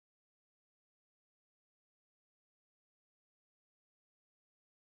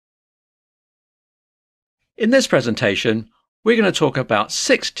In this presentation, we're going to talk about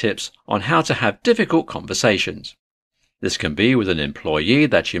 6 tips on how to have difficult conversations. This can be with an employee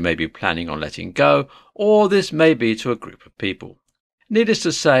that you may be planning on letting go, or this may be to a group of people. Needless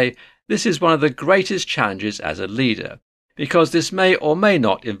to say, this is one of the greatest challenges as a leader, because this may or may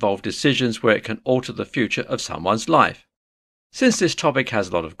not involve decisions where it can alter the future of someone's life. Since this topic has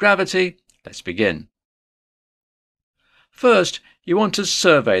a lot of gravity, let's begin. First, you want to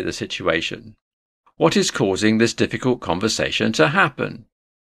survey the situation. What is causing this difficult conversation to happen?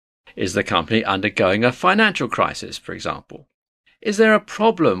 Is the company undergoing a financial crisis, for example? Is there a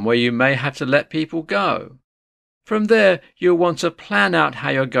problem where you may have to let people go? From there, you'll want to plan out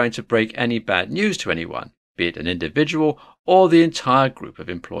how you're going to break any bad news to anyone, be it an individual or the entire group of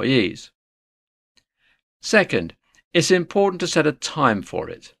employees. Second, it's important to set a time for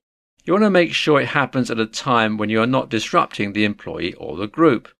it. You want to make sure it happens at a time when you are not disrupting the employee or the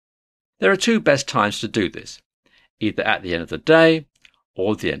group. There are 2 best times to do this, either at the end of the day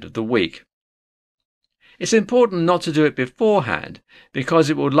or the end of the week. It's important not to do it beforehand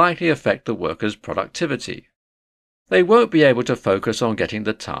because it will likely affect the workers' productivity. They won't be able to focus on getting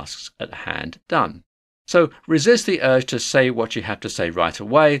the tasks at hand done. So resist the urge to say what you have to say right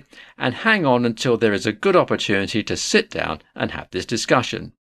away and hang on until there is a good opportunity to sit down and have this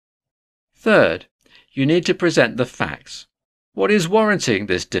discussion. Third, you need to present the facts. What is warranting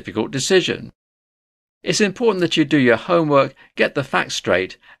this difficult decision? It's important that you do your homework, get the facts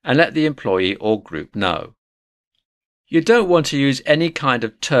straight, and let the employee or group know. You don't want to use any kind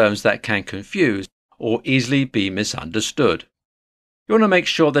of terms that can confuse or easily be misunderstood. You want to make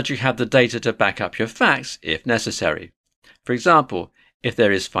sure that you have the data to back up your facts if necessary. For example, if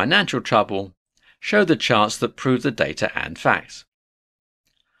there is financial trouble, show the charts that prove the data and facts.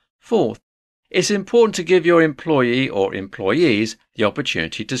 Fourth, it's important to give your employee or employees the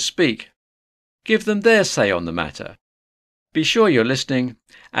opportunity to speak. Give them their say on the matter. Be sure you're listening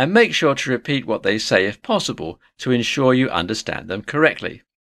and make sure to repeat what they say if possible to ensure you understand them correctly.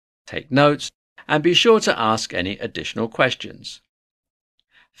 Take notes and be sure to ask any additional questions.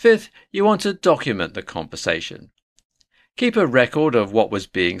 Fifth, you want to document the conversation. Keep a record of what was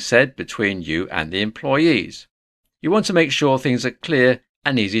being said between you and the employees. You want to make sure things are clear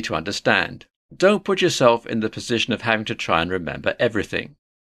and easy to understand. Don't put yourself in the position of having to try and remember everything.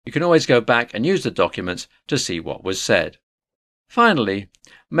 You can always go back and use the documents to see what was said. Finally,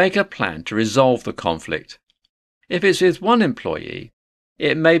 make a plan to resolve the conflict. If it's with one employee,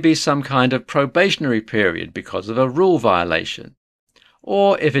 it may be some kind of probationary period because of a rule violation.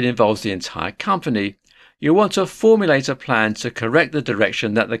 Or if it involves the entire company, you want to formulate a plan to correct the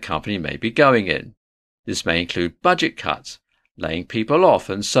direction that the company may be going in. This may include budget cuts, laying people off,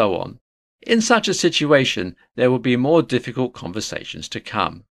 and so on. In such a situation, there will be more difficult conversations to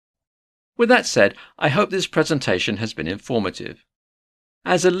come. With that said, I hope this presentation has been informative.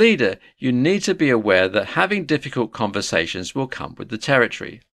 As a leader, you need to be aware that having difficult conversations will come with the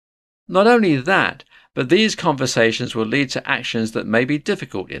territory. Not only that, but these conversations will lead to actions that may be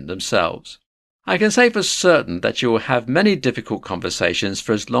difficult in themselves. I can say for certain that you will have many difficult conversations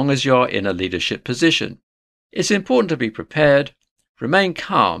for as long as you are in a leadership position. It's important to be prepared, remain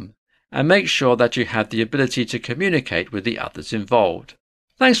calm, and make sure that you have the ability to communicate with the others involved.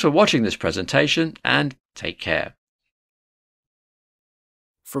 Thanks for watching this presentation and take care.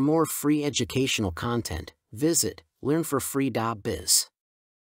 For more free educational content, visit learnforfree.biz.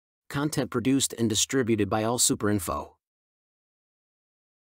 Content produced and distributed by AllSuperInfo.